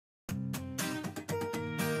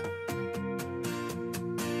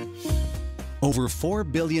Over 4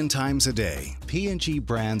 billion times a day, P&G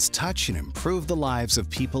brands touch and improve the lives of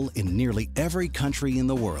people in nearly every country in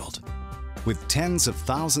the world. With tens of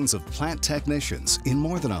thousands of plant technicians in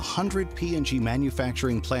more than 100 P&G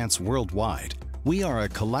manufacturing plants worldwide, we are a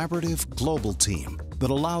collaborative global team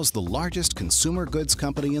that allows the largest consumer goods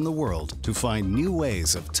company in the world to find new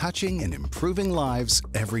ways of touching and improving lives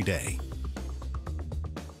every day.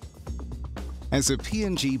 As a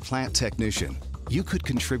P&G plant technician, you could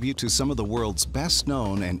contribute to some of the world's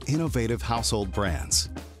best-known and innovative household brands.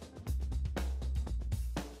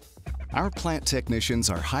 Our plant technicians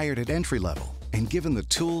are hired at entry level and given the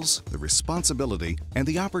tools, the responsibility, and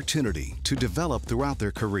the opportunity to develop throughout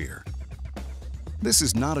their career. This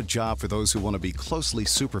is not a job for those who want to be closely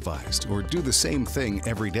supervised or do the same thing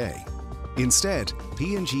every day. Instead,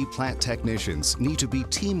 P&G plant technicians need to be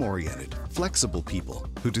team-oriented, flexible people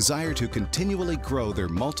who desire to continually grow their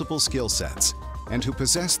multiple skill sets and who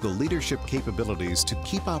possess the leadership capabilities to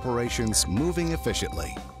keep operations moving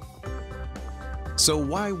efficiently. So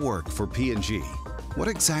why work for P&G? What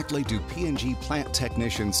exactly do P&G plant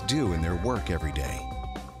technicians do in their work every day?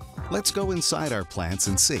 Let's go inside our plants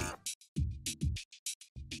and see.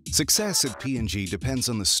 Success at P&G depends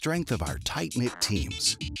on the strength of our tight-knit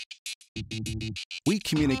teams. We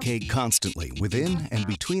communicate constantly within and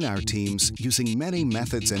between our teams using many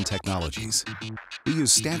methods and technologies. We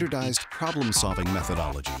use standardized problem-solving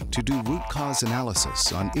methodology to do root cause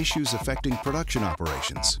analysis on issues affecting production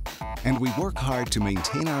operations. And we work hard to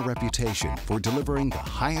maintain our reputation for delivering the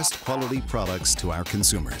highest quality products to our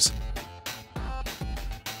consumers.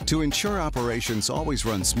 To ensure operations always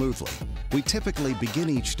run smoothly, we typically begin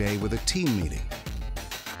each day with a team meeting.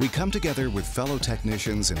 We come together with fellow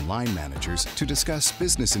technicians and line managers to discuss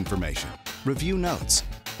business information, review notes,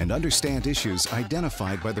 and understand issues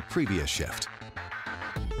identified by the previous shift.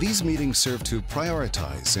 These meetings serve to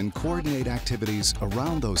prioritize and coordinate activities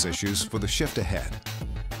around those issues for the shift ahead.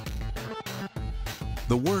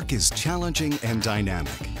 The work is challenging and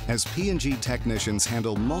dynamic as P&G technicians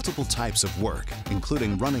handle multiple types of work,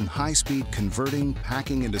 including running high-speed converting,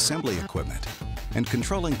 packing, and assembly equipment, and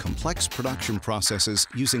controlling complex production processes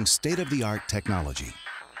using state-of-the-art technology.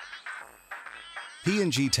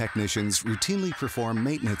 P&G technicians routinely perform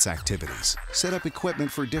maintenance activities, set up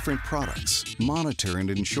equipment for different products, monitor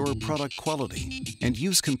and ensure product quality, and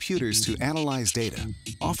use computers to analyze data,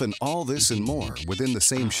 often all this and more within the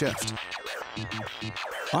same shift.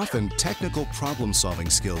 Often, technical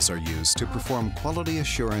problem-solving skills are used to perform quality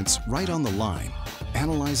assurance right on the line,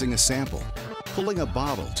 analyzing a sample, pulling a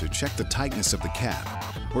bottle to check the tightness of the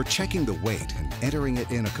cap, or checking the weight and entering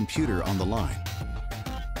it in a computer on the line.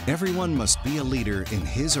 Everyone must be a leader in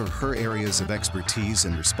his or her areas of expertise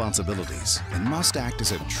and responsibilities and must act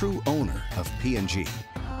as a true owner of P&G.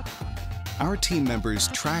 Our team members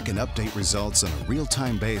track and update results on a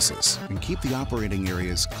real-time basis and keep the operating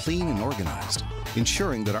areas clean and organized,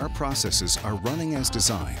 ensuring that our processes are running as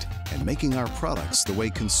designed and making our products the way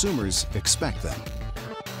consumers expect them.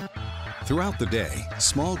 Throughout the day,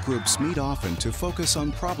 small groups meet often to focus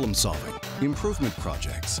on problem-solving, improvement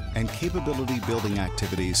projects, and capability-building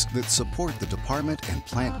activities that support the department and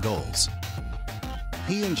plant goals.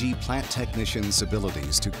 P&G plant technicians'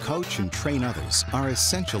 abilities to coach and train others are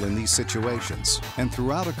essential in these situations and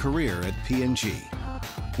throughout a career at P&G.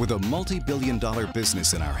 With a multi-billion-dollar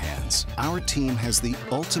business in our hands, our team has the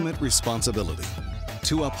ultimate responsibility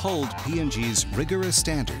to uphold P&G's rigorous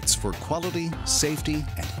standards for quality, safety,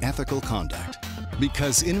 and ethical conduct.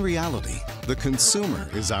 Because in reality, the consumer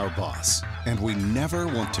is our boss, and we never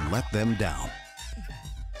want to let them down.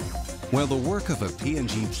 While the work of a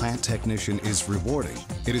P&G plant technician is rewarding,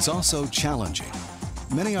 it is also challenging.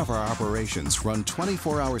 Many of our operations run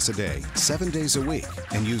 24 hours a day, 7 days a week,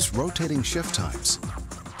 and use rotating shift times.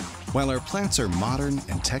 While our plants are modern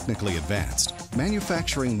and technically advanced,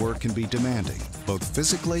 manufacturing work can be demanding, both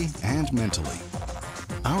physically and mentally.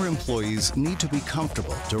 Our employees need to be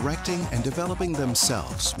comfortable directing and developing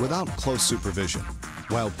themselves without close supervision.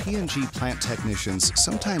 While P&G plant technicians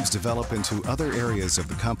sometimes develop into other areas of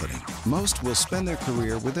the company, most will spend their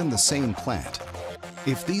career within the same plant.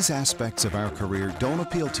 If these aspects of our career don't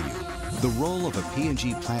appeal to you, the role of a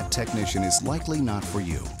P&G plant technician is likely not for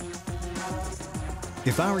you.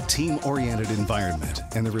 If our team-oriented environment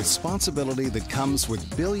and the responsibility that comes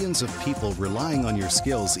with billions of people relying on your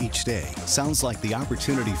skills each day sounds like the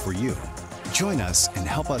opportunity for you, join us and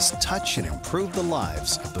help us touch and improve the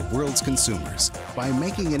lives of the world's consumers by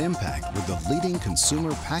making an impact with the leading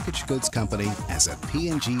consumer packaged goods company as a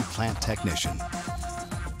P&G plant technician.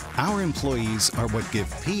 Our employees are what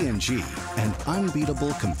give P&G an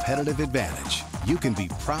unbeatable competitive advantage you can be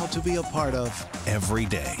proud to be a part of every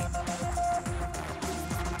day.